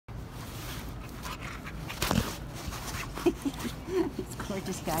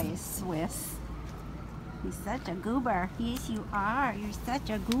gorgeous guy is Swiss. He's such a goober. Yes, you are. You're such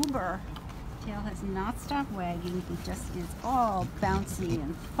a goober. Tail has not stopped wagging. He just is all bouncy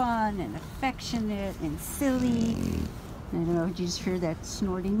and fun and affectionate and silly. I don't know, did you just hear that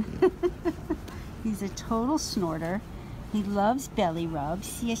snorting? He's a total snorter. He loves belly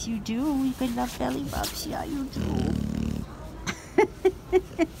rubs. Yes, you do. You could love belly rubs. Yeah, you do.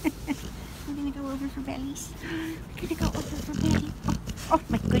 We're gonna go over for bellies. We're gonna go over for belly. Oh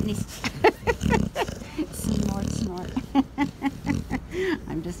my goodness. Snort, snort.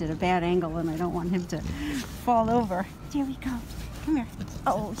 I'm just at a bad angle and I don't want him to fall over. There we go. Come here.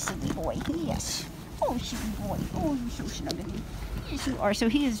 Oh, silly boy. Yes. Oh, silly boy. Oh, you're so snuggly. Yes, you are. So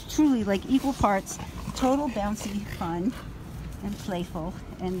he is truly like equal parts total bouncy fun and playful.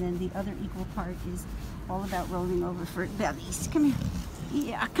 And then the other equal part is all about rolling over for bellies. Come here.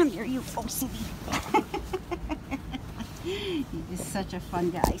 Yeah, come here, you. Oh, silly. He is such a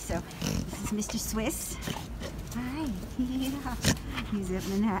fun guy. So this is Mr. Swiss. Hi. Yeah. He's at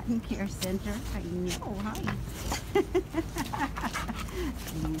Manhattan Care Center. I know. Hi.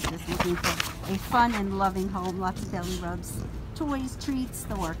 And he's just looking for a fun and loving home. Lots of belly rubs, toys, treats,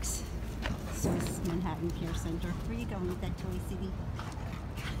 the works. Swiss Manhattan Care Center. Where are you going with that toy, City?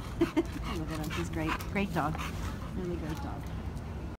 Look at him. He's great. Great dog. Really great dog.